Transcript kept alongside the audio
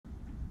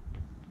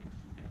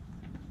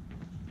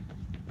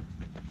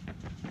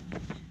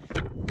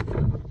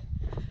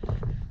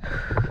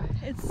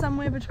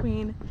somewhere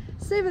between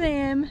 7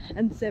 a.m.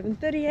 and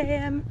 7:30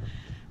 a.m.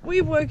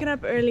 We've woken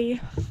up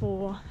early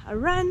for a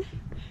run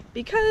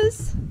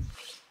because...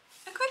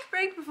 A quick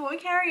break before we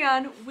carry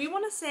on, we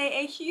want to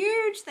say a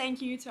huge thank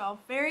you to our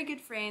very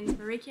good friends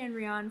Marek and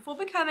Rian for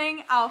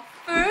becoming our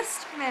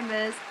first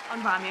members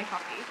on Buy Me a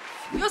Coffee.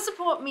 Your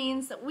support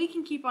means that we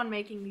can keep on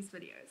making these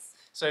videos.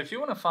 So if you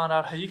want to find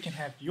out how you can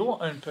have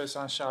your own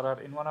personalized shout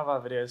out in one of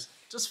our videos,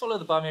 just follow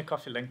the Buy Me a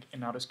Coffee link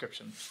in our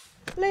description.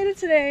 Later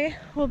today,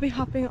 we'll be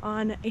hopping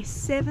on a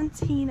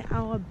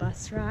 17-hour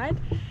bus ride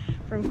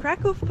from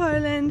Krakow,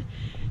 Poland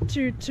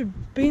to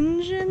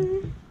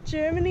Tübingen,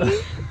 Germany.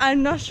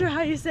 I'm not sure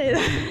how you say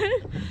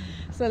that.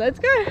 So let's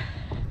go.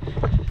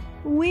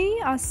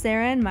 We are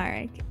Sarah and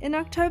Marek. In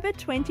October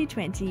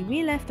 2020,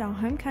 we left our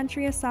home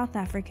country of South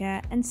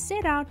Africa and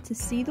set out to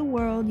see the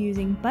world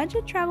using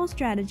budget travel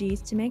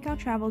strategies to make our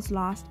travels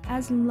last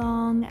as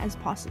long as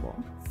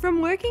possible.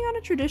 From working on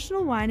a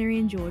traditional winery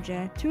in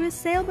Georgia, to a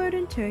sailboat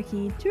in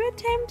Turkey, to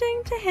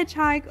attempting to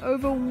hitchhike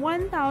over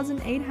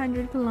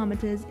 1,800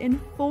 kilometers in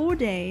 4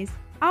 days,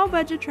 our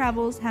budget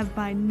travels have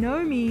by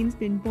no means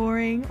been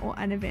boring or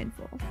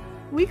uneventful.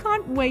 We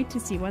can't wait to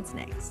see what's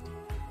next.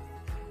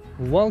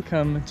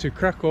 Welcome to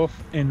Krakow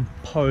in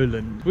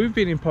Poland. We've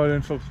been in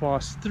Poland for the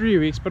past 3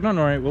 weeks, but don't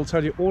worry, we'll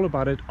tell you all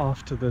about it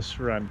after this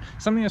run.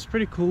 Something that's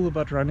pretty cool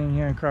about running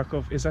here in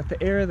Krakow is that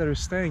the area that we're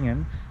staying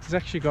in has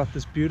actually got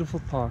this beautiful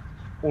park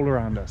all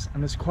around us,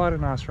 and there's quite a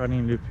nice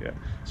running loop here.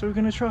 So we're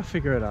going to try to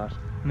figure it out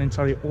and then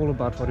tell you all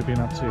about what we've been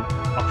up to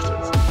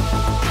afterwards.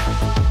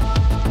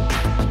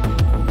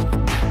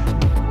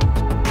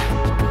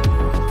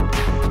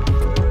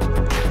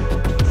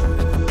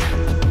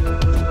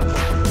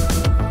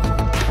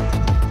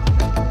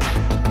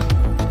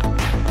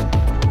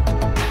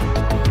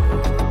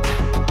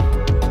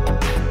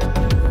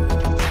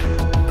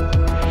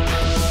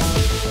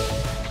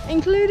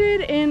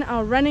 Included in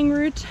our running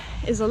route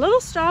is a little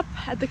stop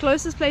at the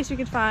closest place we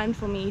could find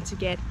for me to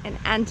get an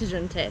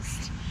antigen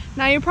test.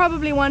 Now you're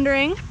probably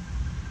wondering,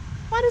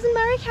 why doesn't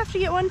Marek have to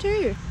get one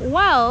too?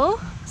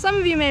 Well, some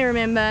of you may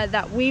remember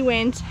that we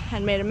went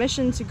and made a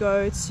mission to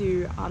go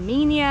to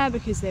Armenia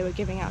because they were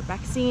giving out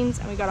vaccines,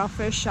 and we got our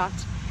first shot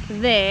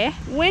there.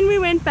 When we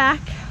went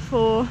back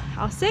for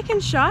our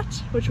second shot,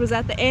 which was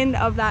at the end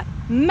of that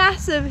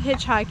massive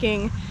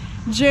hitchhiking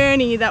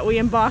journey that we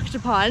embarked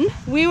upon,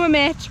 we were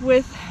met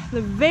with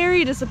the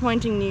very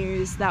disappointing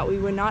news that we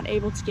were not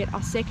able to get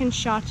our second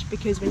shot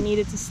because we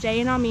needed to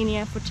stay in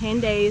Armenia for 10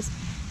 days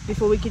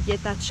before we could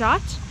get that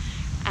shot,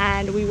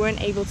 and we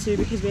weren't able to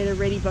because we had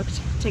already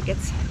booked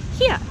tickets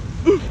here.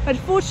 But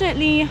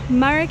fortunately,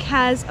 Marek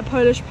has a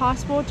Polish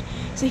passport,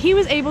 so he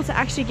was able to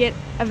actually get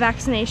a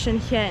vaccination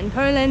here in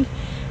Poland,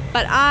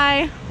 but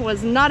I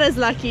was not as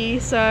lucky,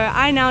 so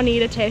I now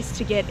need a test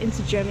to get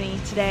into Germany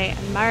today,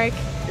 and Marek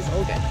is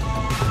all good.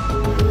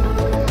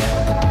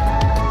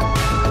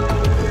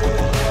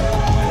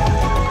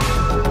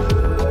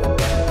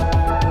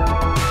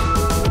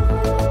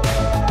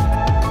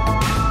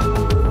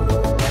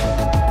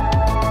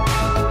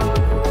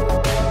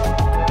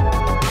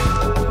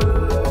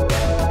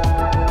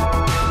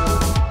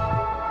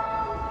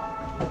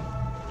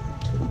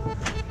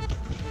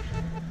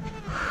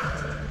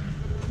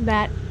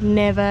 That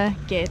never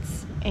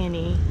gets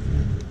any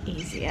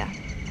easier.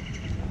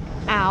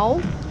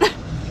 Ow.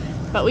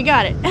 But we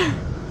got it.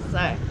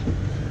 So,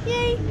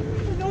 yay,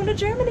 we're going to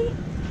Germany.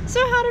 So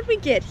how did we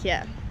get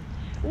here?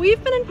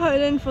 We've been in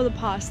Poland for the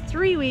past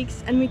 3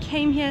 weeks, and we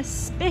came here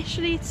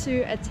specially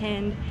to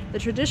attend the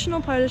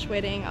traditional Polish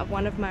wedding of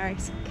one of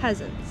Marek's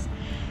cousins.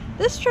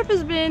 This trip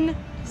has been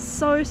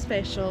so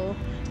special.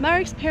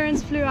 Marek's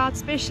parents flew out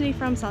specially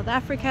from South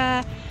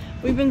Africa.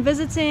 We've been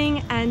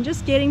visiting and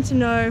just getting to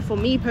know, for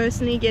me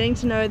personally, getting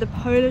to know the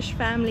Polish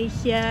family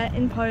here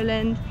in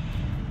Poland.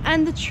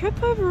 And the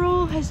trip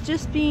overall has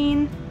just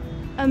been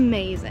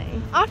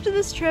amazing. After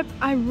this trip,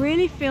 I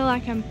really feel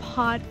like I'm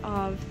part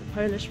of the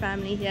Polish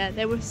family here.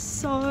 They were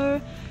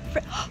so...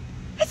 Oh,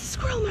 it's a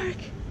squirrel, Marek!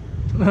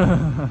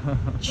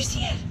 Did you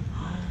see it?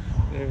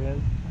 There he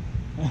is.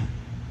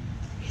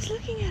 He's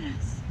looking at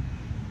us.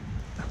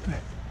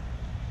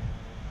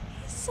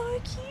 He's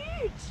so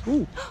cute.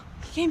 Ooh.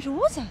 He came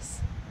towards us.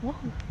 Whoa.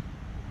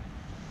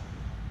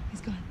 He's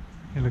gone.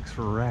 He looks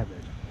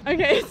rabid.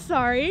 Okay,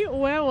 sorry,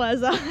 where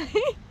was I?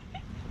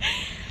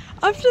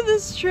 After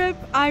this trip,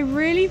 I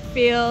really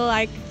feel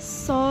like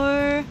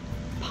so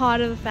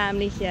part of the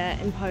family here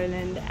in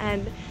Poland,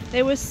 and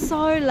they were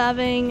so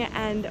loving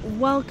and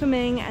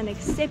welcoming and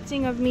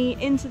accepting of me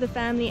into the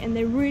family, and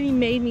they really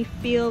made me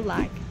feel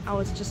like I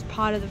was just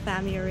part of the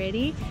family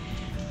already.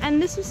 And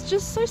this was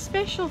just so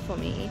special for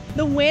me.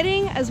 The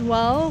wedding as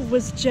well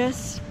was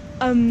just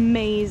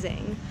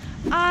amazing.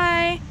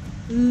 I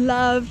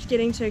loved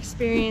getting to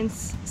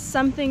experience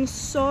something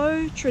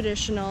so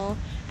traditional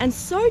and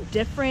so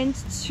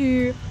different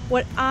to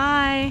what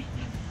I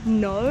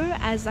know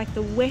as like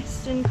the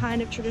Western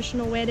kind of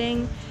traditional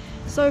wedding.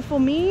 So for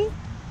me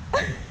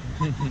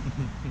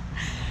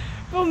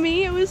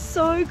it was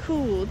so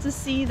cool to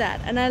see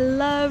that, and I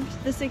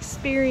loved this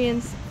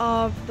experience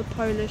of the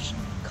Polish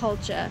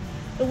culture.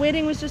 The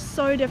wedding was just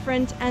so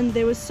different, and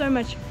there was so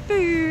much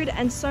food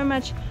and so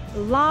much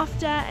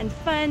laughter and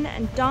fun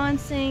and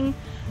dancing,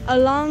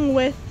 along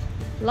with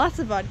lots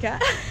of vodka.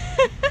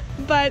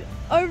 But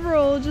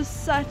overall,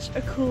 just such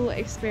a cool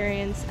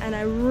experience, and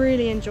I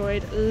really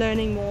enjoyed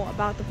learning more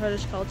about the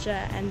Polish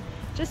culture and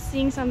just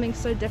seeing something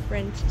so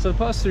different. So the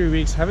past 3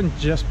 weeks haven't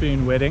just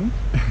been wedding.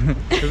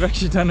 We've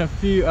actually done a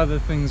few other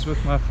things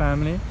with my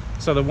family.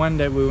 So the one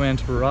day we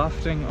went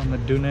rafting on the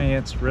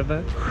Dunajec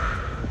River.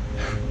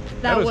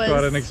 That was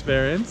quite an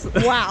experience.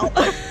 Wow.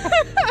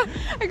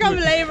 I can't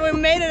believe we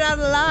made it out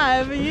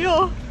alive.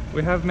 Yo.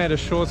 We have made a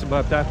short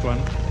about that one,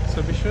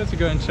 so be sure to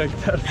go and check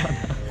that one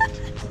out.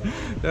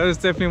 That was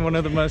definitely one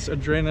of the most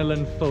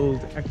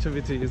adrenaline-filled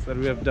activities that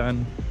we have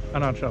done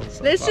on our travels.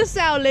 So let's just say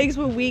our legs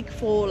were weak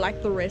for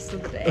like the rest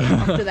of the day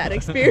after that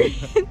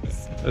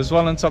experience. As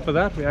well, on top of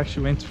that, we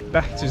actually went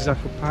back to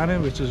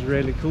Zakopane, which was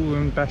really cool. We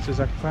went back to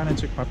Zakopane,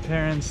 took my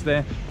parents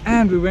there,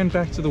 and we went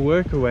back to the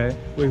Workaway,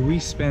 where we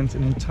spent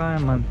an entire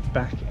month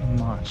back in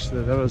March.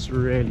 So that was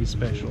really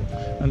special.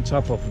 On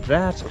top of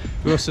that,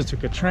 we also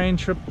took a train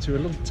trip to a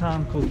little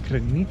town called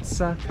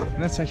Krynica,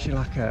 and that's actually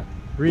like a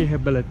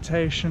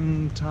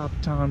rehabilitation type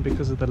town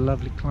because of the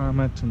lovely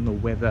climate and the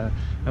weather,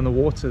 and the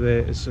water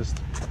there is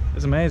just,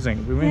 it's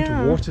amazing. We went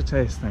to water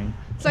tasting.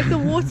 It's like the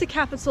water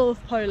capital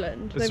of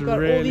Poland. They've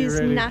got all these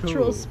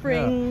natural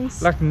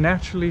springs. Yeah. Like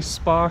naturally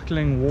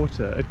sparkling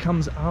water. It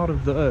comes out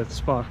of the earth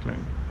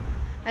sparkling.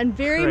 And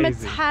very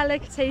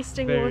metallic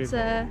tasting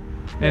water.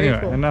 Anyway,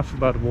 cool. Enough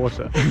about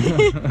water.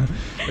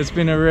 It's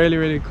been a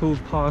really cool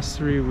past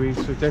 3 weeks.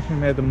 We've definitely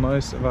made the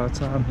most of our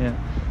time here.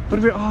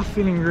 But we are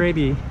feeling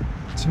ready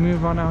to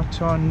move on out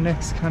to our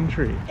next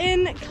country.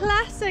 In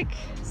classic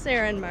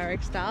Sarah and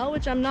Marek style,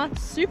 which I'm not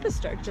super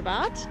stoked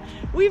about,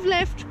 we've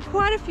left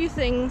quite a few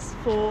things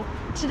for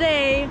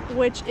today,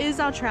 which is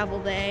our travel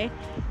day.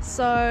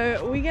 So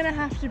we're gonna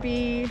have to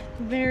be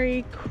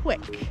very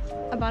quick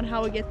about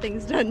how we get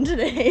things done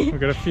today. We've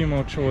got a few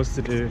more chores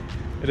to do.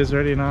 It is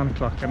already 9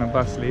 o'clock and our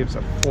bus leaves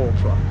at 4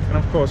 o'clock. And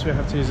of course we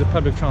have to use the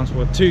public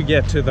transport to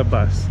get to the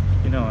bus.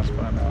 You know us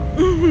by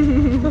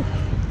now.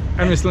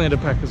 And we still need to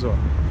pack as well.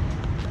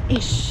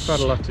 Quite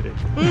a lot to do.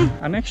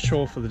 Our next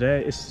chore for the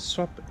day is to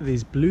swap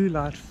these blue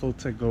light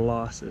filter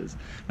glasses.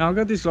 Now I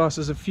got these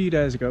glasses a few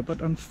days ago,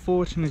 but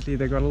unfortunately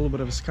they got a little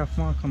bit of a scuff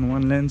mark on the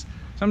one lens,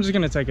 so I'm just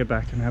going to take it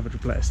back and have it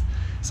replaced.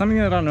 Something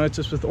that I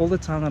noticed with all the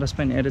time that I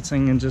spend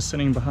editing and just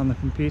sitting behind the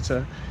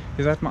computer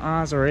is that my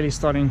eyes are really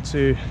starting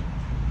to,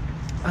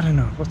 I don't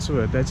know, what's the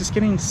word? They're just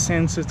getting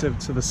sensitive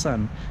to the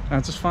sun. And I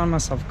just find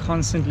myself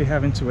constantly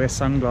having to wear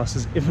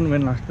sunglasses even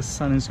when like the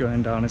sun is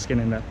going down, it's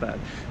getting that bad.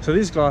 So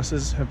these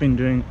glasses have been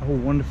doing a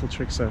wonderful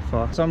trick so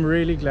far. So I'm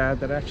really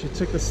glad that I actually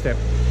took the step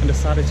and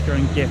decided to go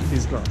and get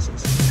these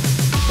glasses.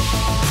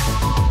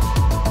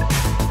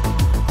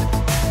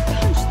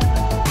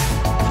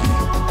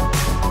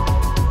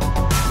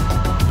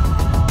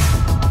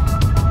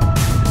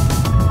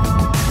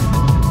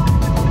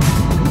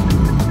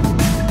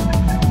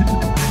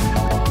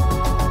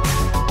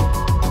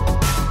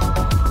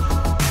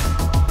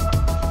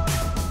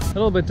 A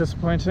little bit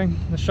disappointing.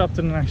 The shop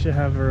didn't actually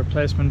have a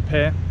replacement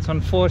pair, so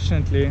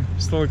unfortunately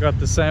still got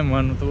the same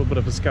one with a little bit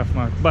of a scuff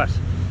mark. But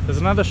there's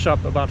another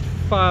shop about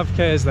 5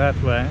 k's that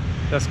way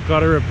that's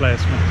got a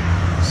replacement.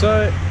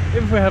 So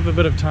if we have a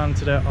bit of time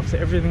today after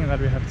everything that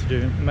we have to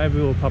do, maybe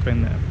we'll pop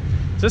in there.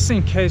 Just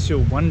in case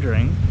you're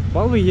wondering,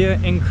 while we're here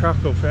in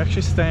Krakow, we're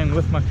actually staying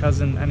with my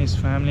cousin and his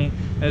family,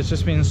 and it's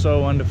just been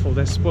so wonderful.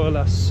 They spoil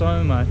us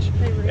so much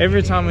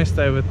every time we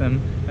stay with them,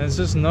 and there's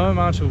just no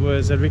amount of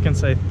words that we can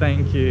say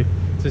thank you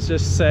to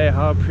just say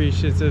how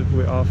appreciative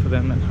we are for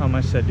them and how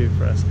much they do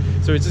for us.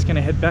 So we're just going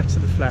to head back to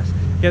the flat,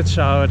 get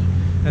showered,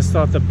 and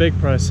start the big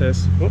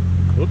process.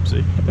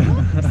 Whoopsie.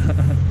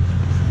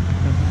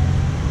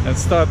 And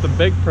start the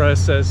big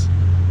process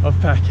of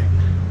packing.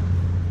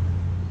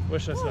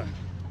 Wish us luck.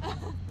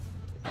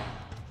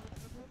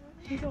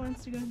 Who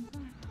wants to go inside?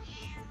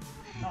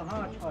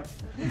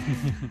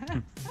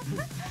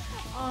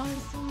 Oh,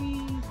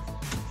 sweet.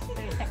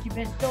 Taki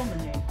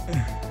bezdomny.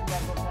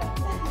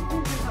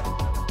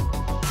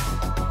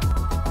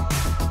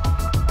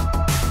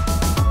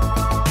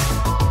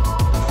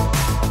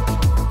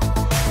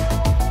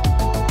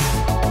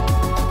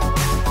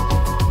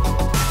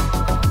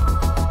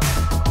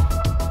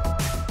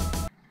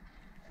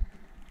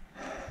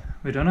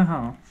 We don't know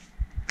how,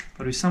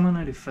 but we somehow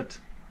know to fit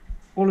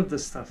all of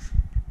this stuff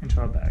into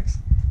our bags.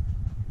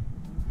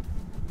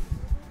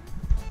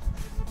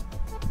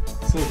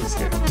 It's a little bit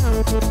scary.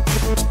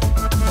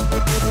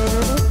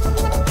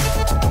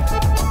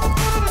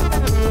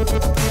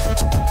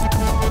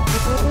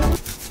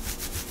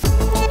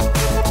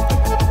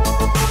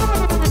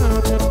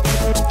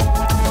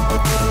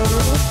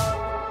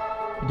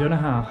 We don't know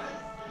how,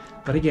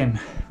 but again,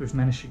 we've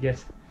managed to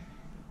get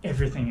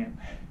everything in.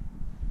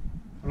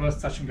 I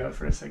was touch and go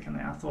for a second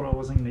there. I thought I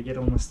wasn't going to get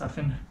all my stuff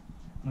in.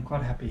 I'm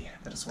quite happy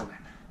that it's all in.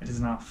 It is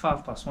now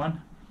 1:05.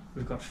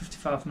 We've got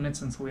 55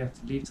 minutes until we have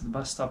to leave to the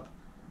bus stop.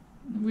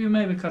 we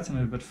may be cutting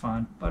it a bit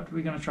fine, but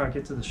we're going to try to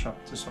get to the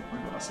shop to swap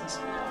my glasses.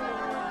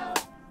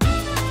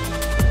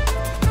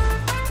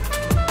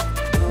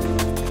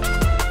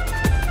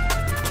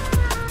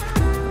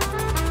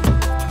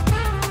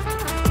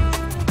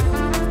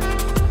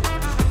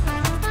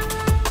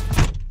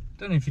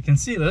 Don't know if you can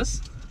see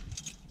this.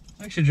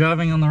 I'm actually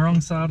driving on the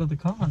wrong side of the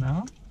car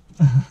now.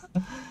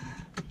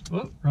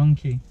 Oh, wrong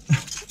key.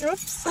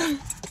 Oops.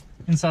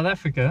 In South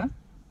Africa,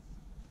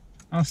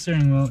 our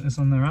steering wheel is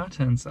on the right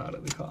hand side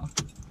of the car.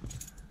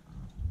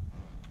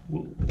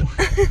 Whoa.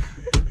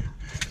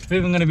 We're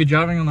even going to be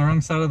driving on the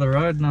wrong side of the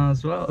road now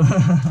as well.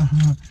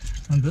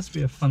 Won't this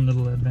be a fun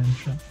little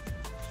adventure?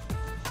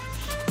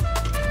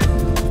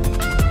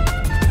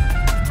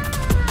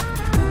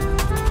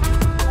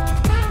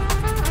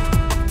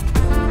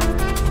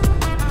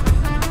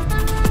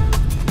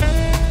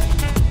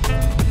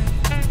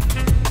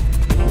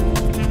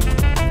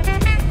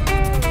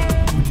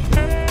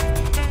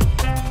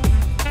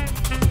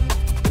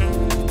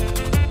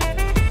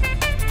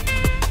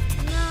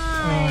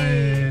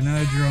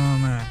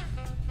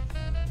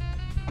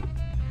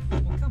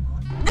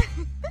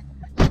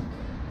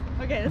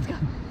 Okay, let's go.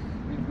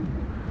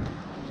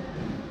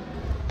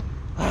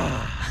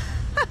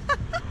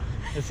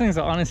 These things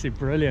are honestly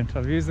brilliant.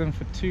 I've used them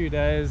for 2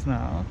 days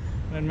now,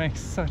 and it makes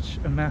such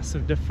a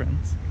massive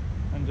difference.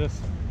 And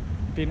just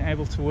being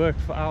able to work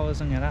for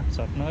hours on your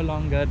laptop. No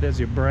longer does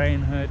your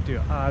brain hurt,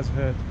 your eyes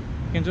hurt.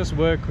 You can just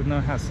work with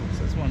no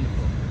hassles. It's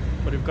wonderful.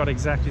 But we've got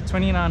exactly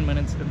 29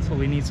 minutes until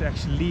we need to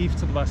actually leave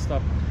to the bus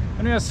stop,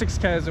 and we are 6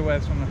 k's away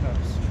from the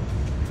house.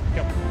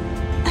 Go.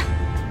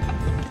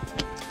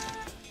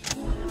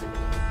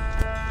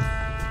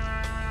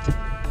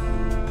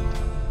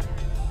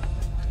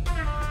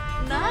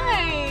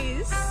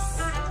 Nice.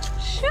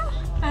 Sure.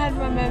 I had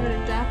my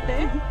moment of doubt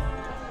there.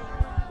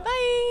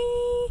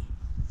 Bye.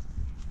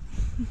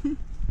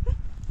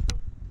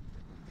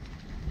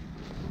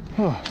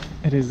 Oh,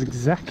 it is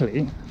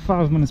exactly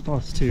 5 minutes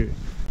past 2.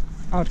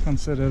 I would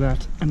consider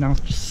that an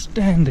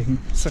outstanding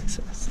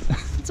success.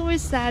 It's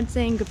always sad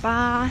saying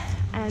goodbye,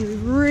 and we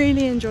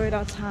really enjoyed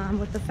our time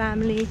with the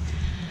family,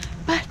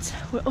 but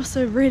we're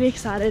also really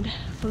excited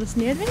for this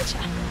new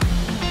adventure.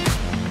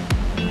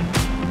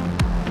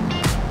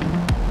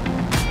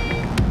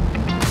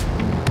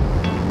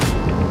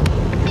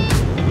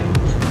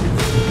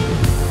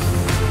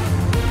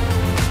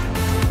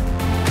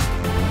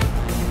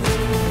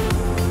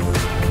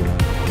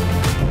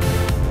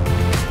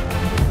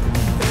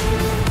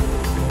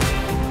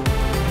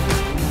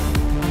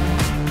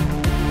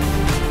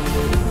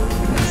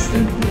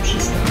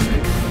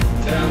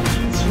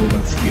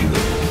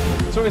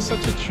 It's always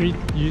such a treat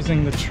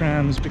using the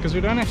trams because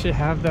we don't actually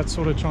have that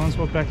sort of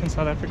transport back in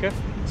South Africa.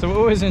 So we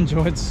always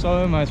enjoy it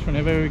so much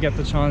whenever we get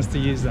the chance to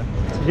use them.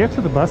 To get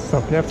to the bus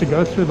stop, you have to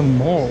go through the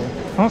mall.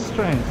 How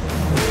strange.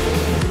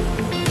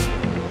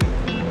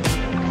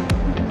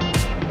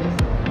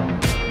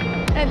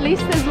 At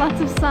least there's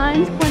lots of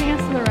signs pointing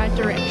us in the right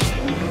direction.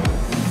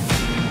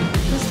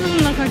 This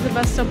doesn't look like the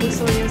bus stop we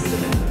saw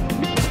yesterday.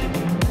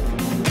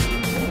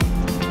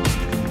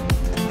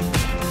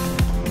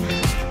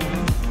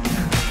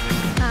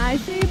 I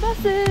see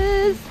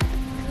buses!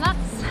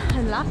 Lots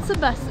and lots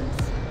of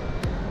buses.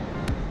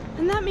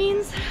 And that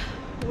means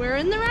we're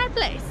in the right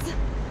place.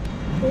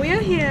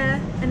 We're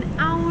here an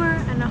hour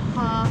and a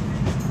half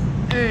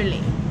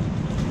early.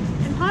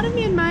 And part of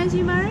me admires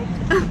you, Marek,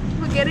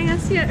 for getting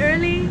us here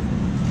early,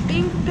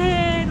 being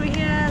prepared. We're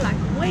here like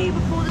way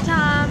before the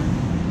time.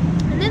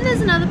 And then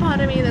there's another part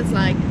of me that's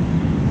like,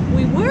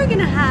 we were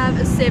gonna have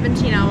a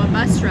 17-hour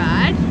bus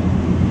ride,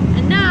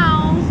 and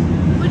now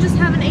we'll just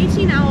have an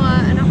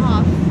 18-hour and a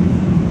half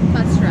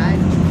bus ride.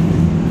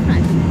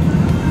 Right.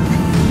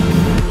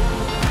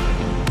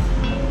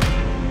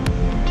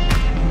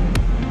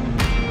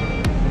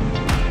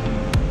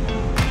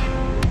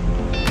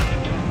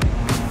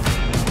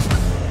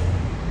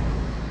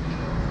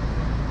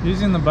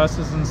 Using the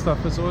buses and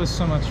stuff is always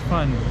so much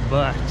fun,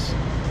 but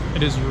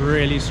it is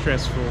really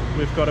stressful.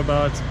 We've got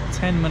about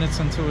 10 minutes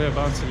until we're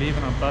about to leave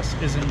and our bus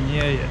isn't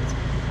here yet.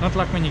 Not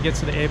like when you get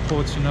to the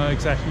airports, you know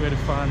exactly where to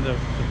find the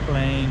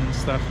plane and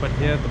stuff, but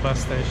here at the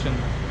bus station,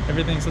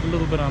 everything's a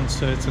little bit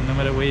uncertain no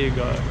matter where you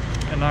go.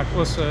 And like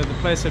also the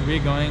place that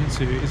we're going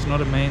to is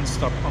not a main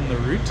stop on the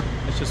route,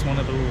 it's just one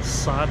of the little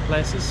side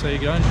places, so you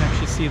don't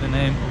actually see the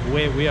name of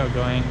where we are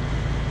going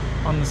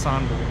on the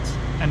signboards,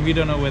 and we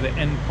don't know where the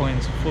end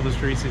point for this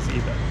route is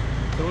either.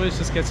 So it always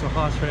just gets your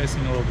heart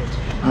racing a little bit.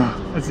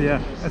 It's here,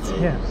 it's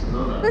here.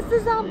 This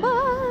is our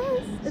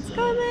bus! It's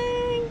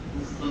coming!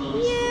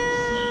 Yeah!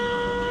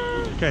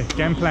 Okay,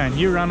 game plan.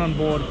 You run on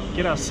board,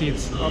 get our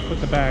seats, I'll put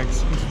the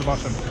bags into the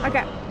bottom.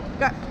 Okay,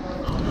 go.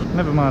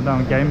 Never mind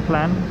our game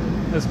plan.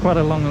 There's quite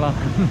a long line.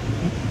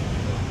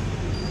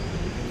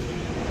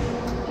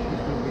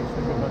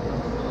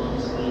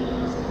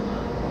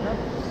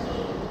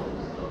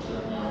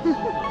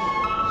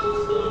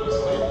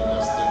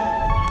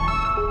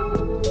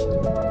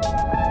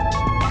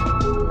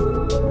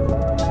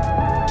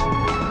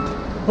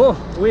 Oh,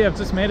 we have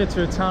just made it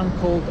to a town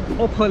called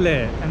Opole,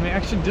 and we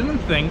actually didn't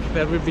think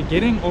that we'd be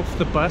getting off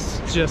the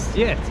bus just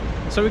yet.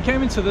 So we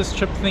came into this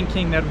trip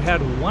thinking that we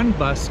had one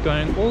bus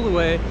going all the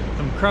way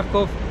from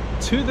Krakow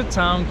to the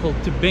town called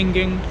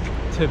Tübingen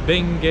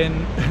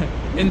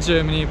in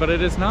Germany, but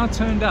it has now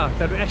turned out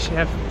that we actually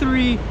have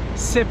 3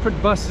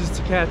 separate buses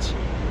to catch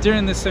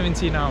during the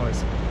 17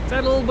 hours. It's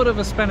had a little bit of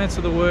a spanner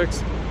to the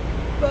works,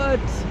 but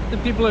the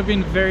people have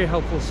been very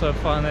helpful so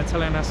far, and they're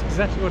telling us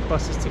exactly what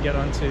buses to get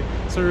onto,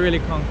 so we really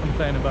can't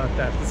complain about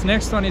that. This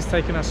next one is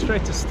taking us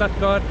straight to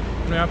Stuttgart,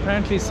 and we are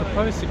apparently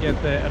supposed to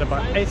get there at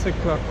about 8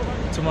 o'clock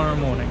tomorrow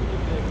morning.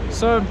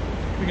 So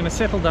we're going to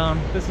settle down.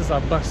 This is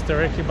our bus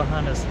directly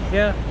behind us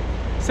here.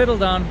 Settle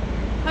down.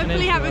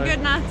 Hopefully have a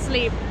good night's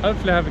sleep.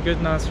 Hopefully have a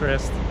good night's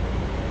rest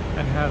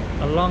and have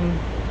a long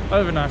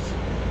overnight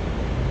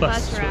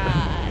bus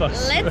ride.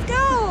 Let's ride.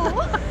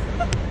 go!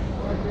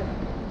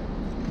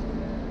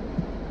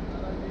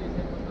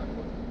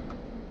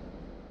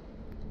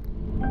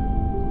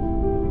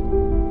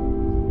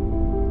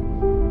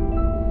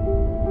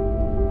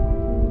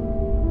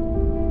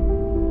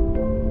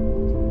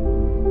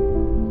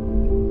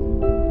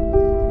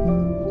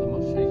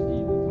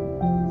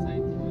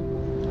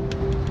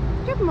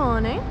 Good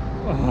morning.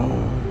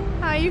 Oh,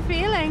 How are you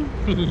feeling?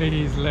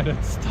 please let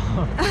it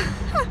stop.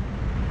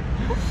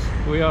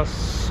 We are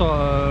so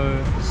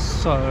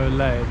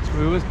late.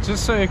 We were,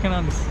 just so you can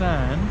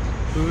understand,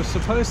 we were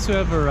supposed to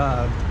have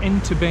arrived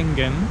in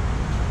Tübingen,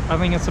 I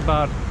think it's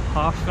about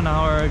half an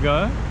hour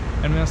ago,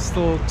 and we're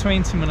still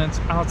 20 minutes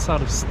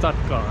outside of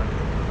Stuttgart.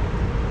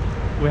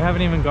 We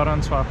haven't even got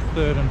onto our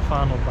 3rd and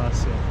final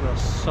bus yet. We are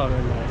so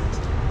late.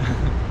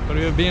 But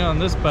we've been on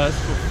this bus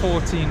for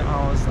 14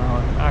 hours now,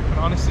 and I can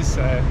honestly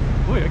say,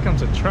 oh, here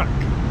comes a truck.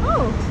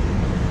 Oh,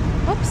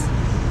 oops.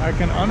 I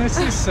can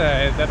honestly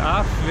say that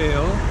I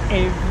feel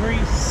every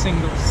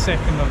single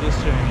second of this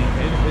journey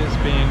it has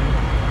been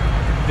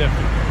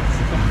difficult.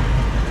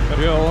 But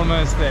we're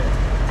almost there.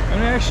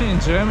 And we're actually in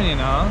Germany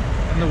now,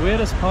 and the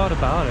weirdest part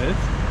about it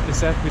is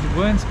that we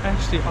weren't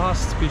actually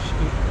asked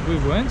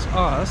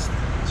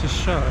to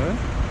show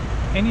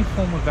any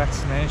form of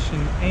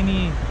vaccination,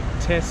 any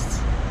tests.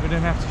 We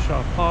didn't have to show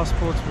our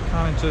passports. We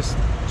kind of just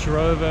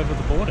drove over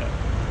the border,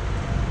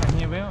 and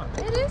here we are.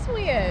 It is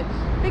weird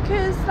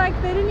because like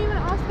they didn't even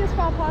ask us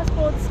for our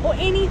passports or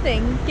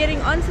anything getting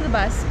onto the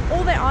bus.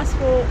 All they asked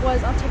for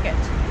was our ticket.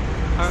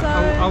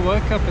 I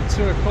woke up at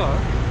 2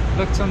 o'clock,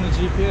 looked on the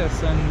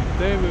GPS, and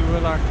there we were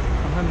like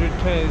 100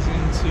 k's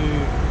into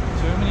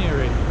Germany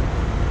already,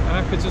 and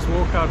I could just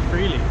walk out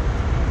freely.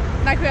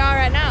 Like we are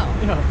right now.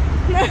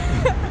 Yeah.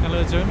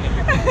 Hello Germany.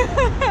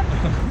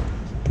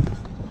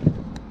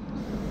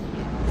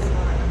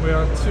 We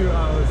are 2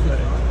 hours late.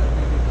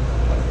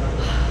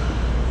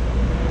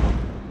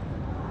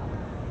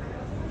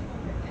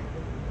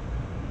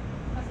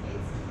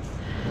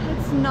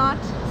 It's not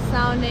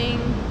sounding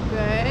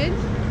good.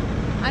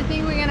 I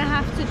think we're gonna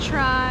have to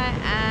try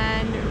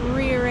and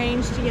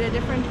rearrange to get a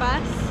different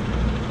bus,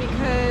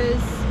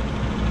 because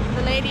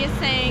the lady is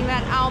saying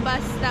that our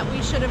bus that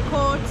we should have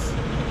caught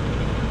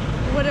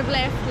would have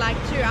left like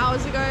 2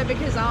 hours ago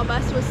because our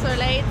bus was so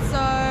late. So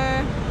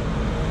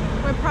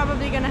we're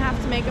probably gonna have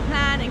to make a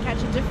plan and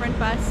catch a different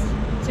bus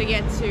to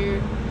get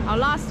to our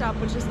last stop,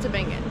 which is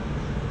Tübingen.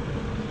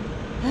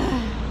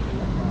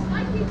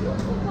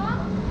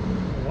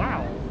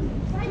 Wow.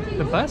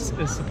 The bus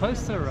is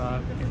supposed to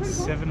arrive in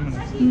 7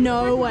 minutes.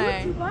 No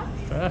way.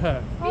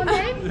 Oh,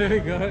 name? There we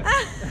go.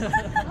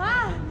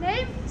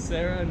 Name?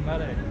 Sarah and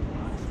Marek.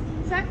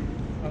 Sag,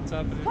 On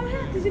top of komm it.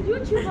 her, wir sind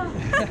YouTuber.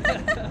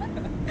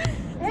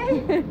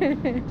 Hey.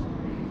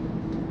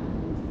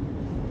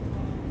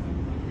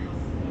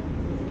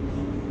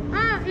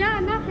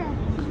 Ja, nachher.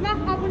 Ich mach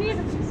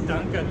abonnieren.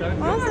 Danke,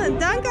 danke. Awesome,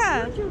 danke.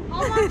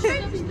 How much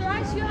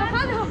subscribe?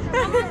 Hallo.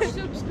 How much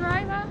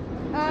subscriber?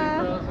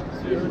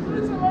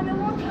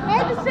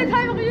 Hey, das sind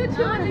eure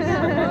YouTuber, Digga.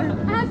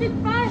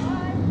 Bye.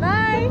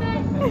 Bye.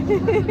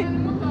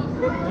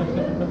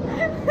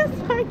 That's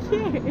so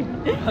cute.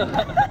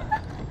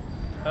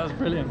 That was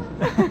brilliant.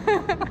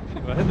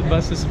 Well, the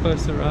bus is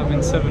supposed to arrive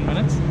in 7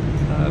 minutes.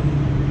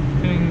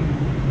 Feeling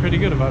pretty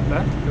good about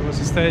that. There was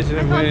a stage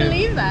there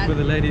believe that. where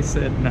the lady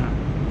said, nah,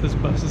 this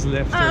bus is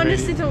left I already.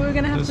 honestly thought we were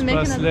going to have to make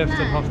This another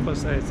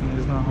bus left plan. at 8:30 and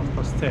it's now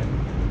 10:30.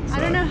 I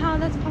don't know how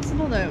that's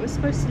possible though. It was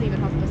supposed to leave at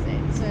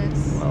 8:30, so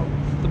it's... Well,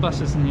 the bus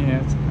isn't here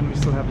yet, and we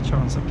still have a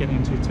chance of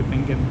getting to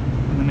Tübingen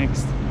in the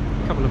next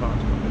couple of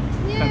hours.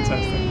 Yay.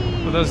 Fantastic.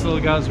 Well, those little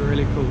guys were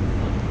really cool.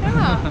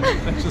 Yeah.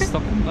 Let's just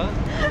stop them by.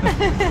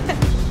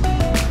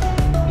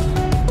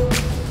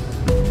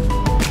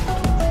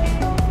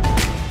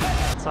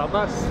 It's our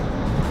bus.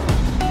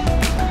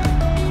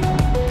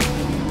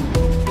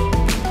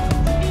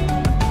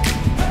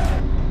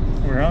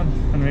 We're on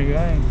and we're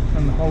going,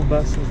 and the whole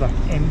bus is like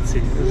empty.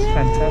 It was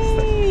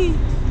fantastic. Yay.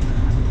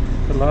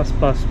 The last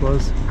bus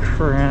was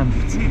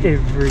cramped.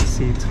 Every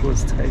seat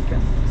was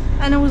taken.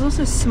 And it was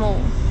also small,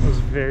 It was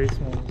very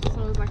small. so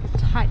it was like a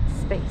tight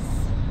space.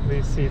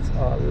 These seats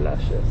are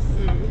luscious.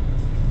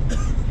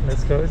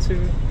 Let's go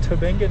to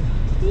Tübingen.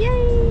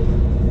 Yay!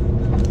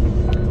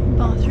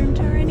 Bathroom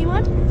tour,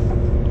 anyone?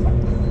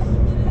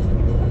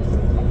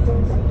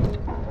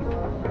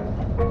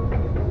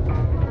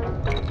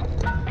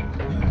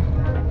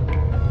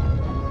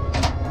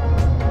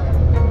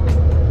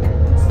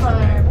 So,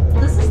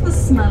 this is the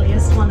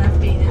smelliest one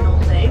I've been in all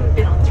day. We've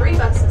been on 3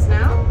 buses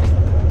now.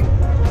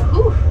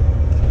 Whew.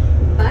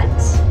 But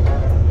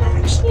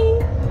actually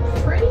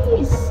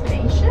pretty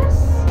spacious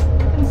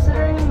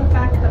considering the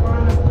fact that we're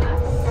on a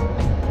bus.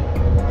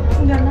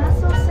 We've got a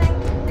nice little sink,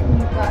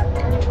 we've got a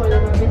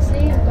toilet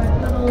obviously, we've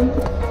got little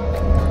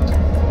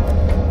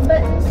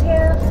buttons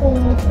here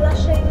for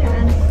flushing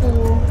and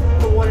for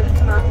the water to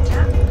come out the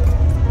tap.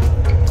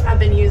 I've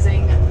been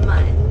using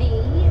my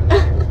knee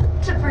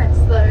to press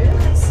those.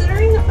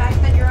 Considering the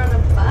fact that you're on a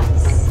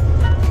bus,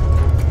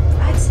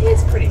 I'd say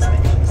it's pretty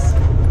spacious.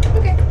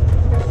 Okay.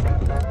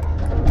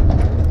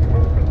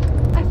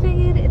 I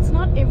figured it's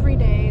not every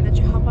day that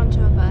you hop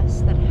onto a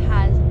bus that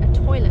has a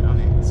toilet on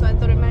it, so I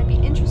thought it might be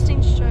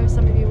interesting to show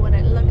some of you what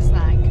it looks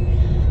like,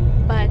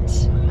 but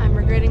I'm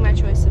regretting my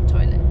choice of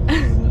toilet.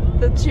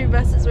 The 2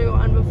 buses we were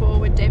on before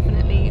were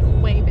definitely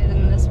way better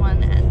than this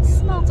one and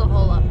smelt a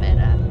whole lot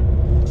better.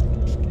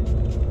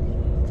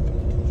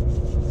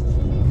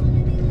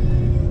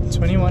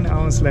 21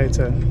 hours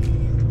later,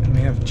 and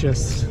we have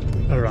just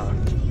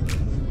arrived.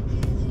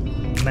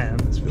 Man,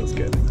 this feels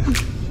good.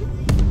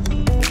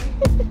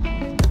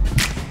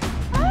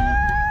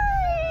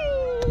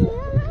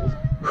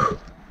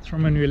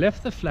 From when we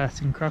left the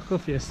flat in Krakow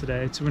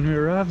yesterday to when we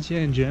arrived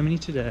here in Germany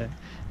today,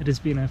 it has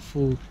been a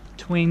full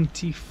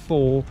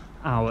 24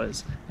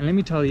 hours. And let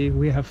me tell you,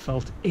 we have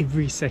felt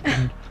every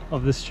second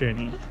of this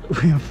journey.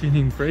 We are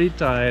feeling pretty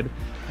tired,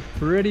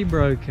 pretty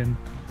broken,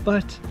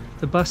 but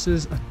the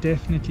buses are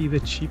definitely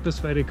the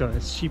cheapest way to go.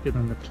 It's cheaper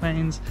than the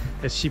planes,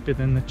 it's cheaper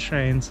than the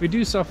trains. We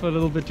do suffer a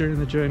little bit during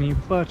the journey,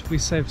 but we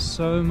save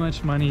so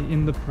much money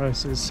in the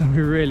process, so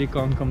we really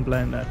can't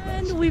complain that much.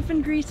 And we've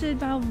been greeted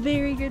by our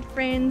very good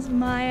friends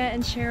Maya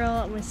and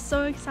Cheryl, and we're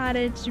so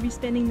excited to be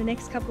spending the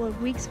next couple of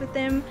weeks with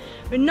them.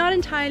 We're not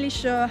entirely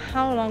sure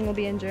how long we'll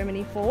be in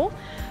Germany for,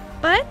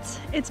 but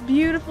it's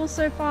beautiful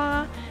so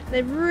far.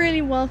 They've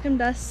really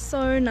welcomed us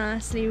so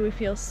nicely. We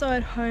feel so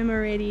at home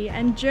already,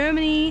 and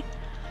Germany,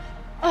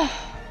 oh,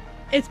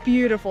 it's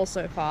beautiful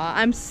so far.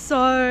 I'm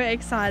so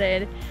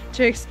excited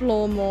to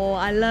explore more.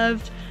 I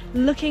loved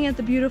looking at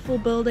the beautiful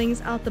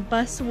buildings out the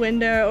bus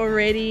window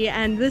already,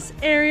 and this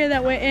area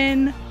that we're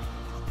in,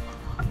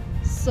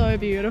 so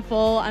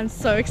beautiful. I'm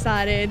so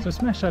excited. So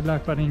smash that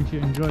like button if you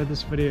enjoyed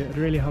this video. It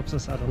really helps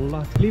us out a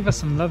lot. Leave us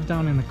some love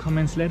down in the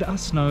comments. Let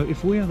us know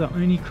if we are the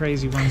only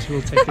crazy ones who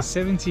will take a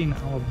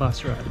 17-hour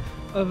bus ride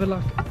over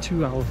like a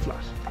 2-hour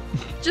flight.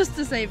 Just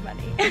to save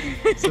money.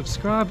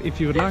 Subscribe if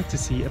you would like to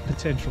see a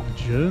potential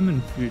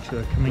German food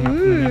tour coming up in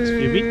the next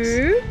few weeks.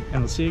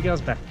 And we'll see you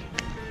guys back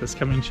this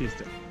coming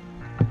Tuesday.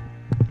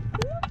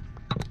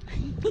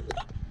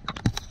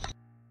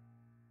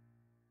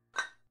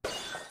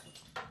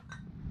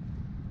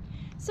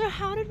 So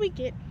how did we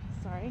get...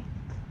 Sorry,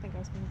 I think I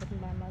was being bitten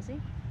by a muzzy.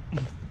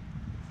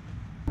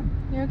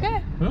 You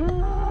okay?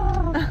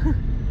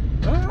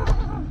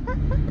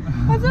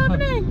 What's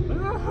happening?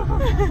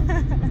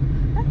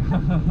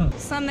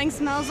 Something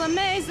smells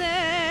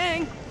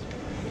amazing!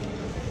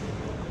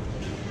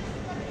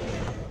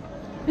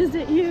 Is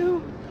it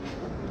you?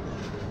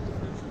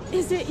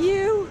 Is it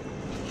you?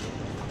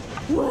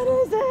 What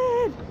is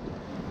it?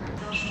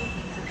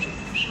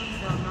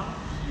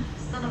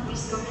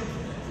 Stanowisko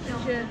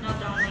na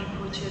dolnej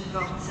płycie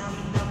dworca,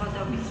 winda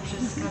wodowic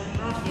przez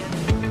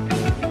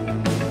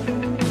Kalwarię.